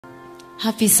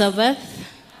Happy Sabbath.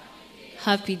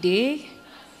 Happy day.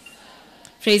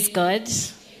 Praise God.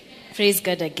 Praise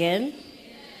God again.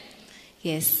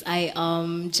 Yes, I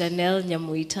am Jannel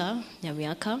Nyamoita,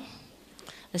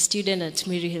 a student at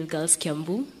MaryHill Girls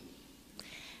Kiambu,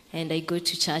 and I go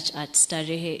to church at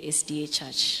Starehe SDA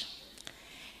Church.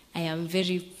 I am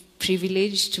very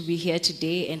privileged to be here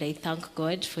today, and I thank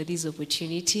God for this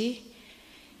opportunity.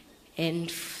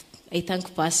 And I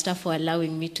thank Pastor for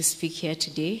allowing me to speak here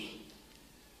today.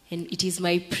 And it is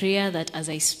my prayer that as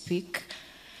I speak,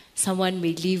 someone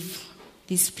may leave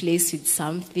this place with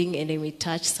something and I may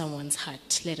touch someone's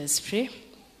heart. Let us pray.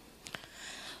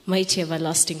 Mighty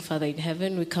everlasting Father in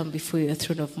heaven, we come before your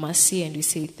throne of mercy and we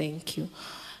say thank you.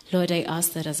 Lord, I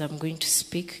ask that as I'm going to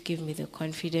speak, give me the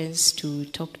confidence to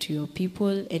talk to your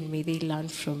people and may they learn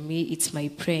from me. It's my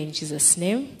prayer in Jesus'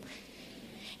 name.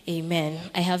 Amen.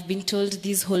 I have been told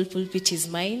this whole pulpit is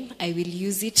mine. I will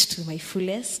use it to my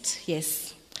fullest.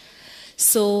 Yes.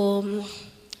 So,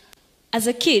 as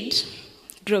a kid,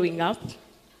 growing up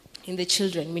in the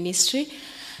children ministry,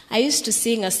 I used to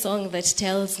sing a song that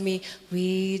tells me,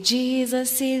 with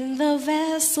Jesus in the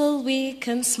vessel, we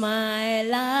can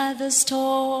smile at the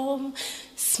storm.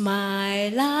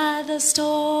 Smile at the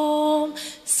storm.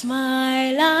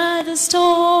 Smile at the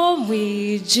storm.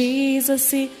 With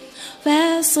Jesus in the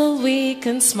vessel, we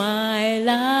can smile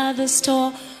at the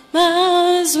storm.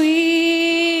 As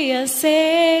we are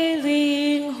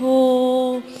sailing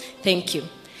home. Thank you.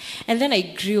 And then I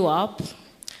grew up,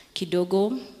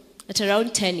 kidogo, at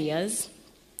around 10 years.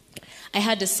 I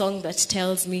had a song that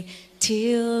tells me,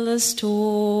 till the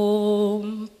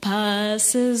storm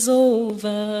passes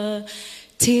over,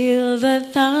 till the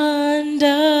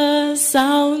thunder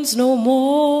sounds no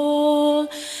more,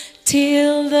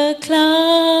 till the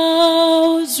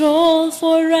clouds roll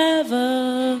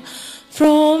forever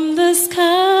from the sky,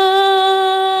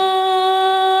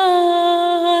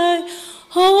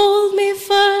 hold me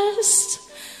fast,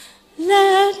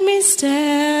 let me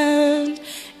stand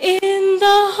in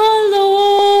the hollow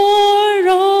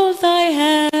of thy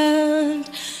hand,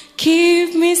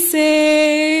 keep me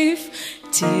safe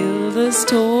till the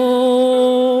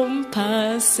storm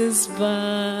passes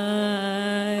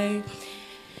by.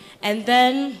 And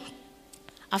then,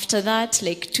 after that,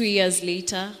 like 2 years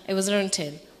later, I was around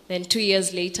 10. Then 2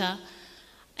 years later,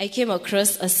 I came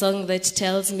across a song that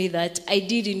tells me that I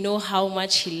didn't know how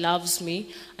much he loves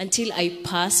me until I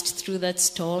passed through that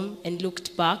storm and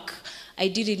looked back. I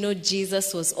didn't know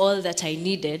Jesus was all that I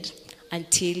needed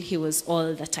until he was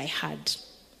all that I had.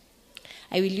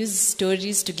 I will use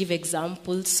stories to give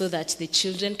examples so that the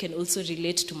children can also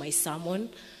relate to my sermon.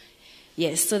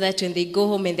 Yes, so that when they go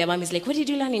home and their mom is like, what did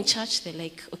you learn in church? They're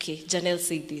like, okay, Jannel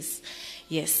said this.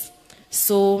 Yes.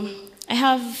 So I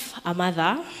have a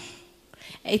mother.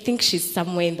 I think she's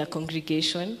somewhere in the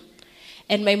congregation.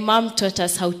 And my mom taught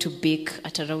us how to bake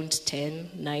at around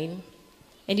 10, 9.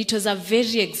 And it was a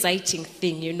very exciting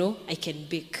thing, you know, I can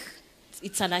bake.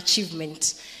 It's an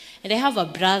achievement. And I have a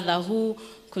brother who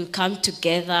could come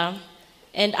together.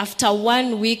 And after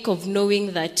 1 week of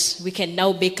knowing that we can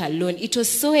now bake alone, it was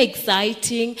so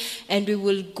exciting. And we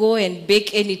will go and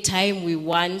bake anytime we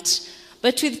want.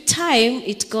 But with time,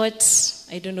 it got,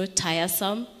 I don't know,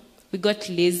 tiresome. We got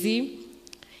lazy.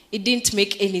 It didn't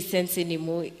make any sense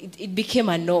anymore. It became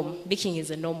a norm. Baking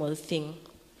is a normal thing.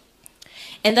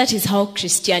 And that is how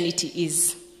Christianity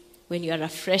is. When you are a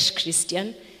fresh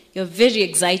Christian, you're very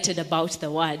excited about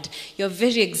the word. You're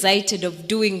very excited of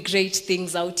doing great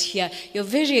things out here. You're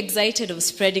very excited of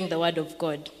spreading the word of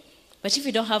God. But if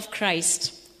you don't have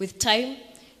Christ, with time,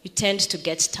 you tend to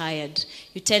get tired.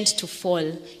 You tend to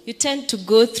fall. You tend to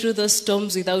go through those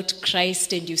storms without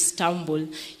Christ and you stumble.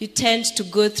 You tend to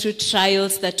go through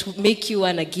trials that make you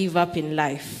want to give up in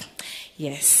life.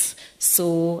 Yes.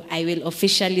 So I will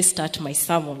officially start my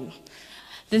sermon.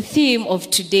 The theme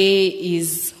of today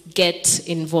is get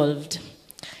involved.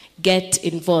 Get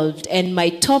involved. And my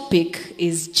topic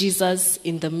is Jesus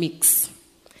in the mix.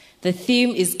 The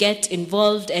theme is get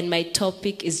involved and my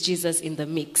topic is Jesus in the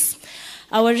mix.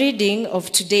 Our reading of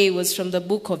today was from the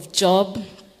book of Job,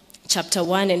 chapter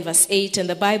 1 and verse 8. And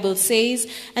the Bible says,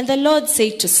 and the Lord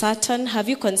said to Satan, have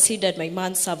you considered my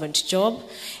manservant Job?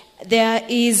 There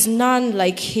is none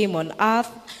like him on earth,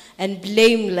 and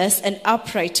blameless and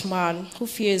upright man who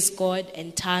fears God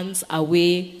and turns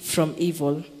away from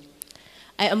evil.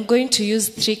 I am going to use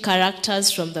 3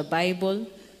 characters from the Bible.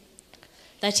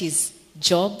 That is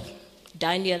Job,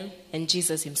 Daniel, and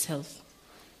Jesus himself.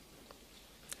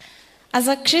 As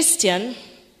a Christian,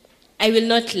 I will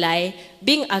not lie,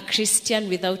 being a Christian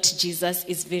without Jesus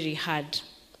is very hard.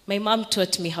 My mom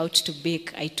taught me how to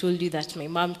bake. I told you that my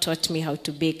mom taught me how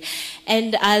to bake.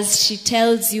 And as she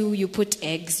tells you, you put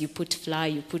eggs, you put flour,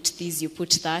 you put this, you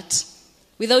put that.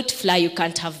 Without flour, you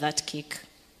can't have that cake.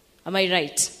 Am I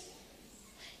right?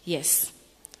 Yes.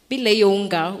 Bila hiyo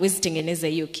unga, huwezi tengeneza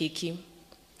hiyo keki.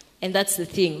 And that's the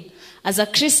thing. As a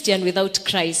Christian without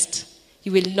Christ,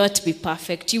 you will not be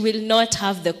perfect. You will not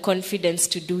have the confidence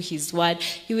to do his word.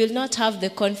 You will not have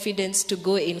the confidence to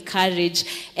go encourage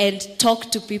and talk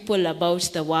to people about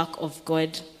the work of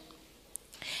God.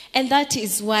 And that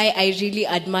is why I really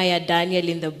admire Daniel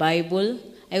in the Bible.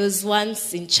 I was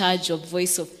once in charge of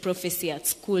Voice of Prophecy at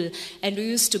school, and we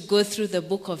used to go through the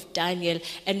book of Daniel,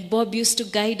 and Bob used to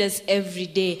guide us every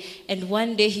day. And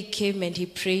one day he came and he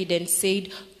prayed and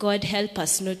said, God, help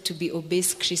us not to be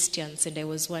obese Christians. And I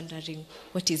was wondering,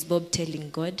 what is Bob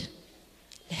telling God?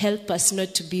 Help us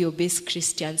not to be obese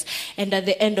Christians. And at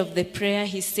the end of the prayer,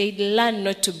 he said, learn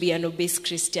not to be an obese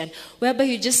Christian, whereby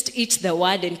you just eat the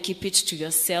word and keep it to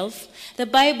yourself. The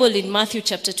Bible in Matthew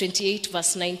chapter 28,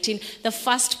 verse 19, the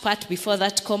first part before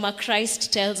that comma,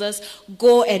 Christ tells us,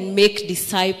 go and make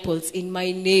disciples in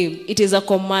my name. It is a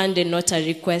command and not a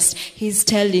request. He's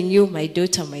telling you, my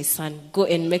daughter, my son, go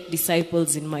and make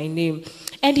disciples in my name.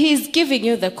 And he's giving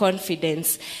you the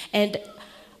confidence. And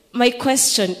my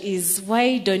question is,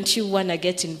 why don't you want to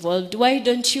get involved? Why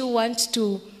don't you want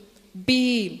to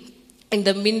be in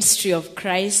the ministry of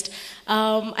Christ?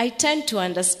 I tend to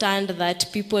understand that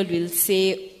people will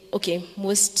say, okay,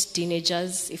 most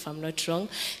teenagers, if I'm not wrong,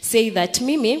 say that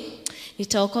mimi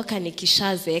nitaokoka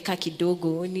nikishazeeka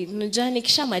kidogo. Unajua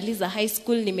nikishamaliza high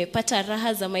school nimepata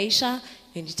raha za maisha,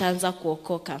 nitaanza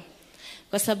kuokoka.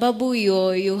 Kwa sababu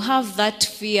you have that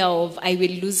fear of I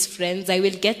will lose friends, I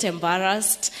will get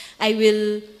embarrassed, I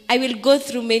will go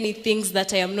through many things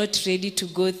that I am not ready to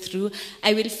go through.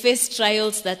 I will face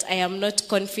trials that I am not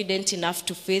confident enough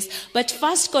to face. But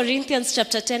 1 Corinthians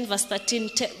chapter 10 verse 13,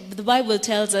 the Bible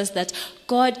tells us that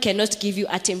God cannot give you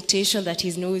a temptation that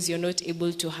he knows you're not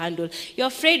able to handle. You're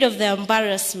afraid of the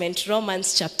embarrassment.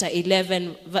 Romans chapter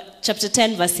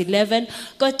 10 verse 11,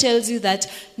 God tells you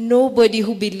that nobody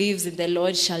who believes in the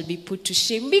Lord shall be put to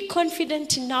shame. Be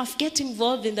confident enough. Get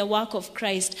involved in the work of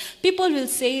Christ. People will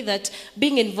say that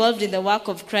being involved in the work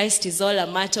of Christ is all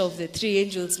a matter of the three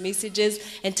angels' messages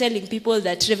and telling people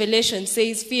that Revelation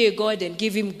says, fear God and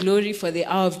give him glory for the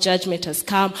hour of judgment has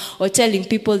come, or telling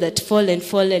people that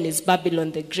fallen is Babylon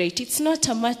the Great. It's not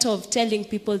a matter of telling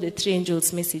people the three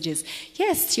angels' messages.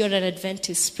 Yes, you're an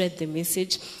Adventist, spread the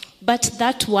message. But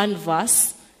that one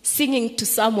verse, singing to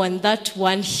someone that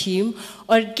one hymn,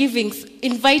 or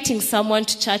inviting someone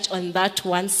to church on that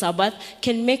one Sabbath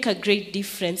can make a great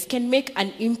difference, can make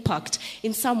an impact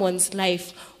in someone's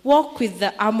life. Walk with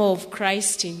the armor of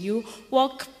Christ in you.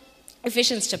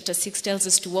 Ephesians chapter 6 tells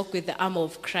us to walk with the armor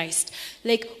of Christ.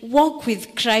 Like, walk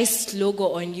with Christ's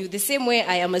logo on you. The same way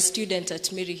I am a student at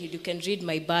MaryHill, you can read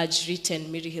my badge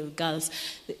written, MaryHill Girls.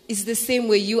 It's the same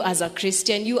way you as a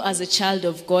Christian, you as a child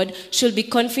of God, should be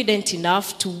confident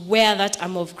enough to wear that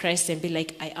armor of Christ and be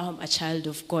like, I am a child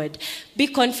of God. Be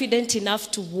confident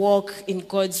enough to walk in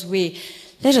God's way.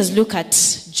 Let us look at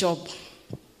Job.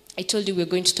 I told you we're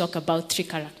going to talk about three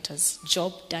characters: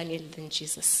 Job, Daniel, then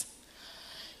Jesus.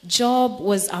 Job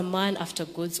was a man after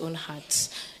God's own heart.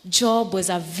 Job was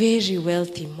a very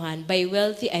wealthy man. By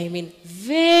wealthy, I mean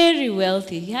very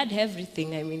wealthy. He had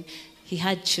everything. I mean, he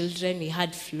had children, he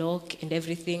had flock and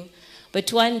everything.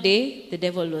 But one day, the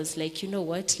devil was like, you know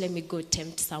what, let me go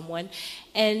tempt someone.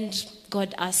 And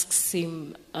God asks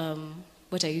him,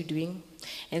 what are you doing?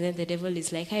 And then the devil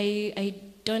is like, I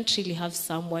don't really have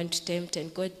someone to tempt.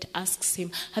 And God asks him,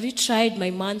 have you tried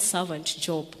my manservant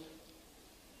Job?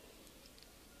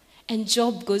 And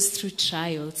Job goes through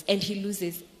trials and he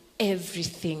loses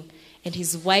everything. And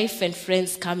his wife and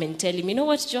friends come and tell him, you know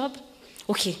what, Job?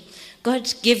 Okay,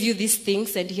 God gave you these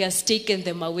things and he has taken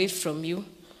them away from you.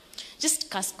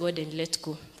 Just curse God and let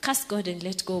go. Curse God and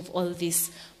let go of all this.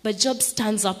 But Job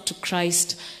stands up to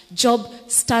Christ. Job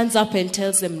stands up and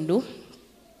tells them, no,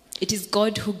 it is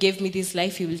God who gave me this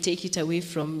life. He will take it away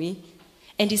from me.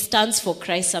 And he stands for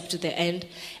Christ up to the end.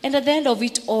 And at the end of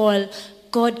it all,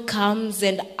 God comes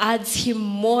and adds him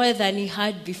more than he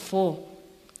had before.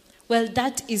 Well,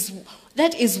 that is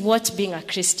what being a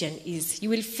Christian is. You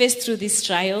will face through these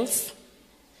trials.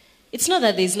 It's not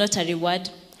that there is not a reward.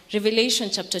 Revelation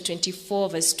chapter 24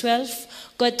 verse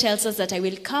 12, God tells us that I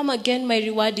will come again, my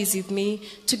reward is with me,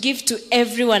 to give to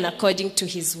everyone according to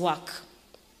his work.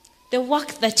 The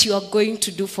work that you are going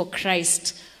to do for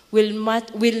Christ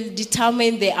will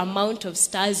determine the amount of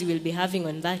stars you will be having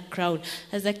on that crown.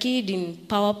 As a kid in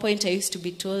PowerPoint, I used to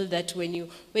be told that when you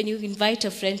invite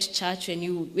a friend to church, when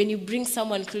you bring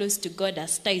someone close to God, a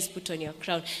star is put on your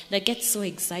crown. And I get so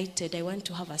excited. I want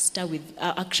to have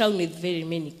a crown with very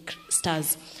many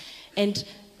stars. And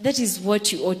that is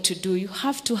what you ought to do. You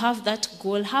have to have that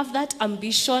goal, have that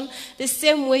ambition. The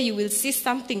same way you will see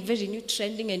something very new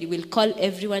trending and you will call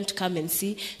everyone to come and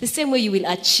see. The same way you will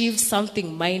achieve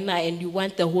something minor and you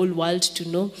want the whole world to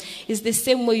know. Is the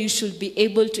same way you should be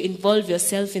able to involve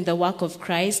yourself in the work of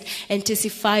Christ and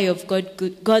testify of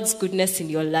God's goodness in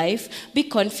your life. Be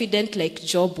confident like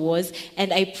Job was.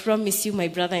 And I promise you, my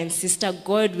brother and sister,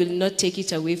 God will not take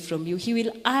it away from you. He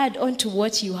will add on to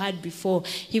what you had before.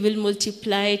 He will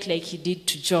multiply it like he did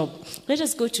to Job. Let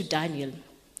us go to Daniel.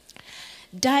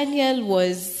 Daniel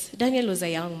was a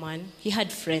young man. He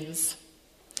had friends.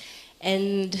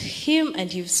 And him and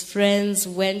his friends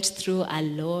went through a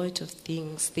lot of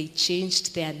things. They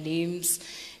changed their names.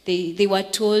 They were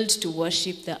told to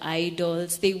worship the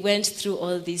idols. They went through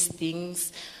all these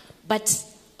things. But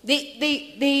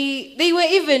they were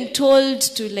even told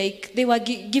to, they were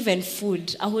given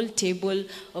food, a whole table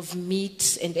of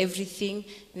meat and everything.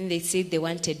 And they said they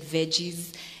wanted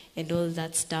veggies and all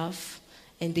that stuff.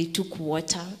 And they took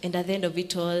water. And at the end of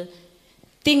it all,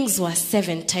 things were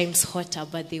 7 times hotter,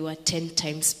 but they were 10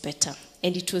 times better.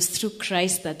 And it was through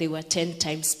Christ that they were 10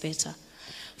 times better.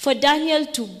 For Daniel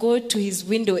to go to his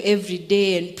window every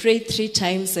day and pray 3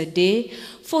 times a day,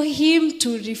 for him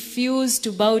to refuse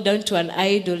to bow down to an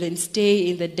idol and stay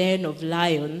in the den of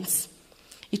lions,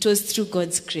 it was through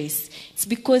God's grace. It's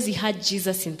because he had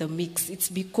Jesus in the mix. It's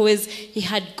because he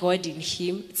had God in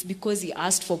him. It's because he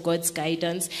asked for God's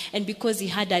guidance and because he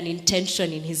had an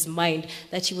intention in his mind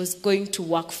that he was going to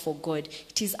work for God.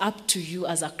 It is up to you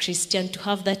as a Christian to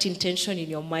have that intention in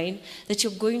your mind that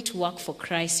you're going to work for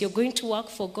Christ. You're going to work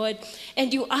for God,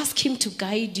 and you ask him to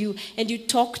guide you and you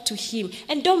talk to him.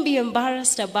 And don't be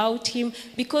embarrassed about him,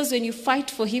 because when you fight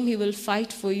for him, he will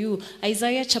fight for you.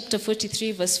 Isaiah chapter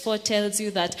 43 verse 4 tells you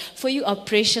that, "For you are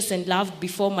precious and loved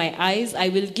before my eyes. I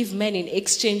will give men in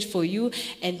exchange for you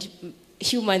and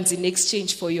humans in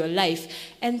exchange for your life."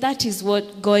 And that is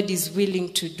what God is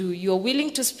willing to do. You're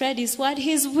willing to spread his word.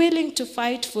 He's willing to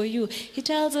fight for you. He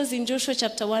tells us in Joshua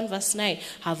chapter 1 verse 9,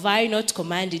 "Have I not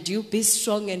commanded you? Be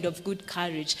strong and of good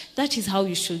courage." That is how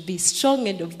you should be, strong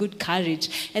and of good courage,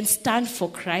 and stand for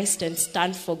Christ and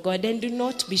stand for God, and do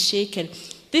not be shaken.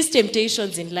 These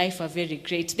temptations in life are very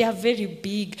great. They are very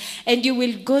big. And you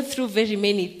will go through very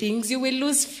many things. You will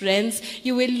lose friends.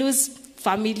 You will lose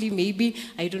family maybe.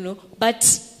 I don't know.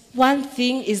 But one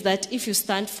thing is that if you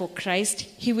stand for Christ,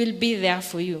 he will be there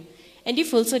for you. And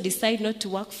if you also decide not to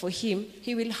work for him,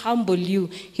 he will humble you.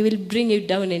 He will bring you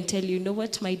down and tell you, "You know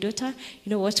what, my daughter? You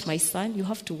know what, my son? You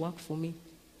have to work for me."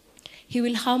 He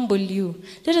will humble you.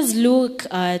 Let us look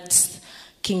at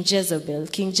King Jezebel.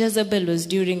 King Jezebel was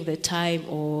during the time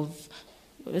of,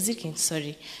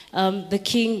 the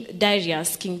King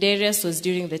Darius. King Darius was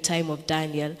during the time of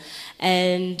Daniel.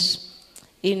 And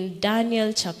in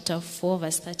Daniel chapter 4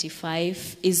 verse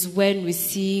 35 is when we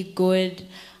see God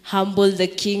humble the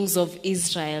kings of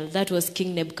Israel. That was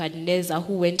King Nebuchadnezzar,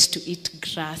 who went to eat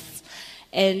grass.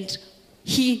 And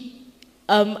he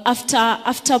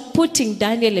after putting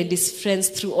Daniel and his friends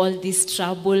through all this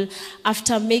trouble,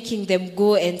 after making them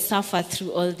go and suffer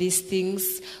through all these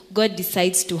things, God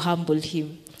decides to humble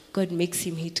him. God makes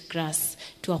him eat grass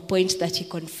to a point that he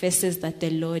confesses that the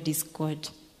Lord is God.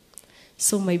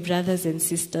 So my brothers and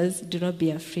sisters, do not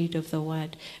be afraid of the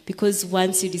word. Because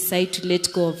once you decide to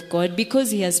let go of God,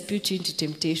 because he has put you into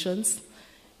temptations,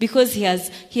 because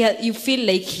you feel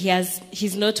like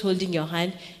he's not holding your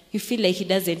hand, you feel like he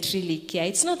doesn't really care.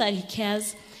 It's not that he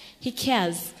cares. He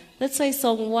cares. That's why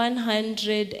Psalm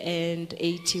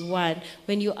 181,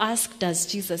 when you ask, "Does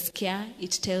Jesus care?"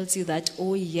 it tells you that,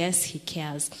 oh yes, he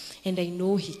cares. And I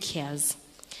know he cares.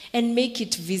 And make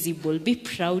it visible. Be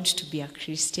proud to be a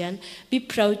Christian. Be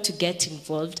proud to get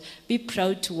involved. Be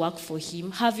proud to work for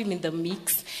him. Have him in the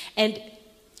mix. And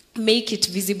make it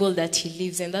visible that he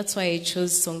lives. And that's why I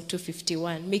chose Song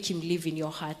 251. Make him live in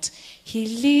your heart. He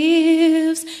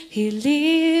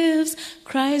lives,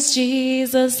 Christ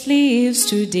Jesus lives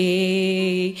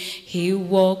today. He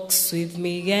walks with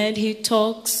me and he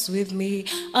talks with me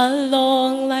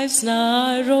along life's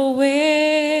narrow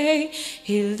way.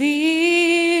 He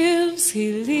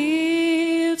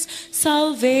lives,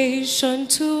 salvation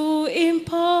to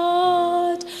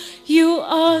impart. You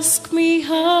ask me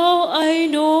how I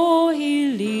know he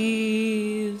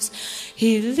lives.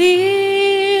 He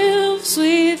lives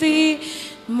within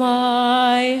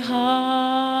my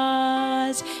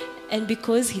heart. And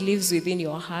because he lives within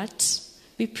your heart,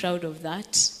 be proud of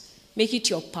that. Make it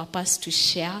your purpose to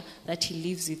share that he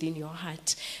lives within your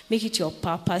heart. Make it your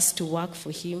purpose to work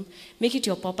for him. Make it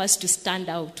your purpose to stand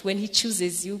out. When he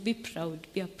chooses you, be proud.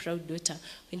 Be a proud daughter.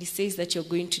 When he says that you're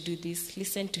going to do this,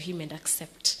 listen to him and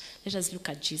accept. Let us look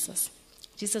at Jesus.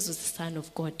 Jesus was the Son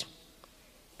of God.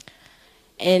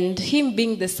 And him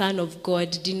being the Son of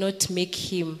God did not make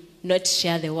him not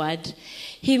share the word.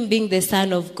 Him being the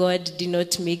Son of God did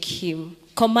not make him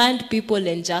command people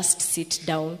and just sit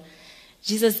down.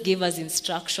 Jesus gave us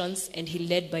instructions and he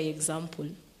led by example.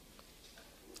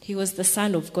 He was the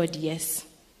Son of God, yes.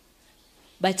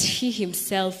 But he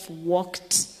himself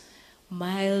walked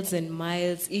miles and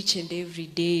miles each and every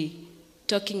day,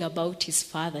 talking about his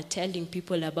Father, telling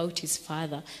people about his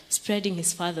Father, spreading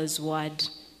his Father's word,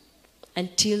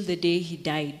 until the day he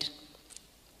died.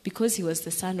 Because he was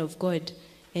the Son of God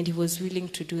and he was willing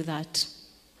to do that.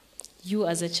 You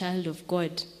as a child of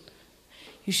God,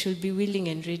 you should be willing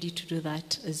and ready to do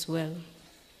that as well.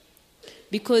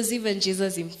 Because even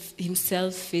Jesus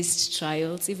himself faced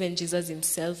trials. Even Jesus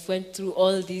himself went through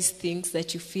all these things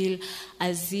that you feel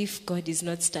as if God is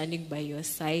not standing by your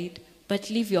side.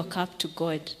 But leave your cup to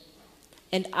God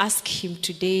and ask him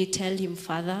today. Tell him,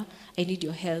 Father, I need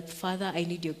your help. Father, I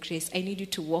need your grace. I need you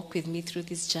to walk with me through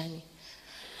this journey.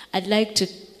 I'd like to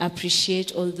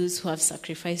appreciate all those who have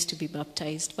sacrificed to be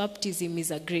baptized. Baptism is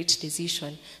a great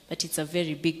decision, but it's a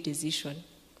very big decision.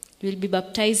 You will be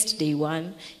baptized day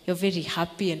one. You're very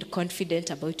happy and confident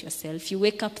about yourself. You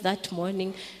wake up that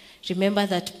morning. Remember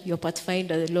that your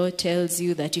Pathfinder, the Lord, tells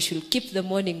you that you should keep the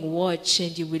morning watch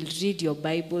and you will read your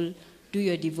Bible, do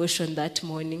your devotion that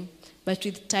morning. But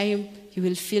with time, you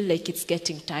will feel like it's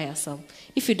getting tiresome.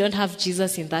 If you don't have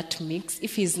Jesus in that mix,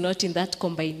 if he's not in that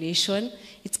combination,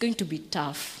 it's going to be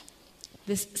tough.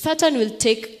 Satan will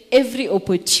take every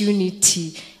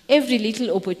opportunity, every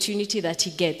little opportunity that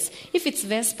he gets. If it's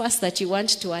Vespers that you want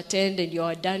to attend and you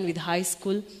are done with high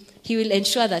school, he will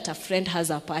ensure that a friend has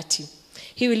a party.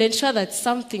 He will ensure that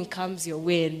something comes your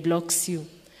way and blocks you.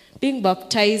 Being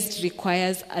baptized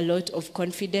requires a lot of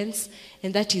confidence,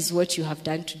 and that is what you have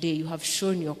done today. You have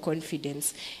shown your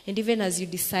confidence. And even as you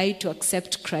decide to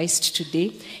accept Christ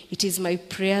today, it is my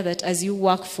prayer that as you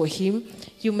work for him,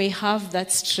 you may have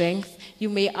that strength. You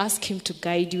may ask him to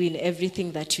guide you in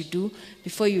everything that you do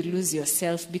before you lose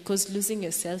yourself, because losing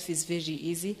yourself is very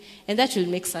easy, and that will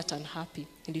make Satan happy,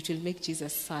 and it will make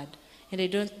Jesus sad. And I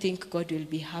don't think God will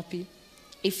be happy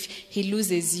if he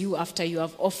loses you after you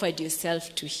have offered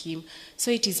yourself to him.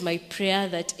 So it is my prayer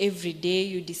that every day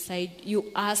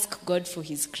you ask God for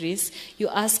his grace, you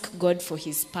ask God for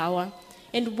his power.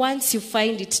 And once you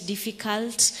find it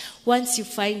difficult, once you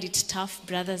find it tough,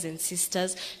 brothers and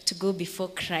sisters, to go before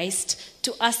Christ,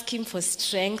 to ask him for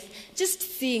strength, just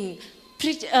sing.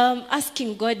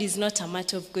 Asking God is not a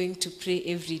matter of going to pray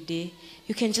every day.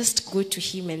 You can just go to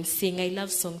him and sing. I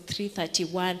love song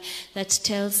 331 that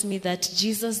tells me that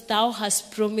Jesus, thou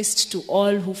hast promised to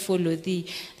all who follow thee,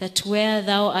 that where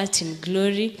thou art in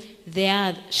glory,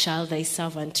 there shall thy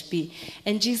servant be.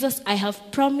 And Jesus, I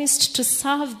have promised to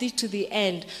serve thee to the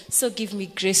end. So give me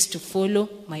grace to follow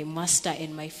my master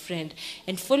and my friend.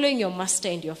 And following your master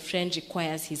and your friend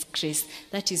requires his grace.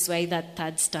 That is why that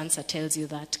third stanza tells you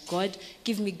that, God,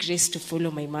 give me grace to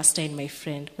follow my master and my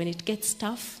friend. When it gets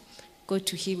tough, go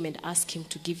to him and ask him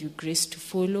to give you grace to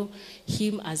follow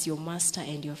him as your master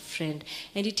and your friend.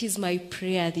 And it is my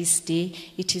prayer this day,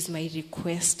 it is my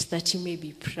request that you may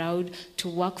be proud to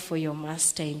work for your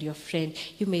master and your friend.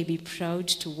 You may be proud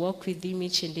to walk with him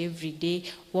each and every day,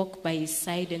 walk by his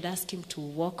side and ask him to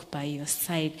walk by your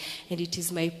side. And it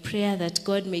is my prayer that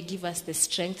God may give us the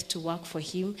strength to work for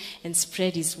him and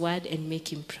spread his word and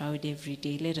make him proud every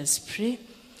day. Let us pray.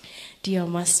 Dear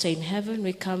Master in heaven,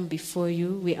 we come before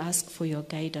you. We ask for your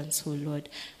guidance, O Lord.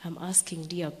 I'm asking,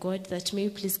 dear God, that may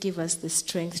you please give us the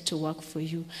strength to work for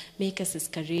you. Make us as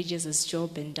courageous as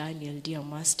Job and Daniel, dear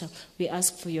Master. We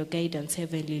ask for your guidance,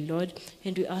 Heavenly Lord,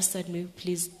 and we ask that may you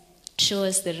please show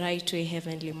us the right way,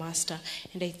 Heavenly Master.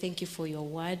 And I thank you for your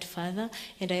word, Father.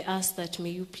 And I ask that may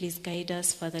you please guide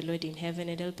us, Father, Lord in heaven,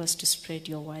 and help us to spread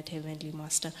your word, Heavenly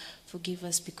Master. Forgive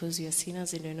us because we are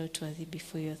sinners and we are not worthy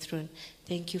before your throne.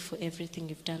 Thank you for everything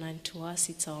you've done unto us.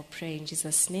 It's our prayer in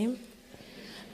Jesus' name.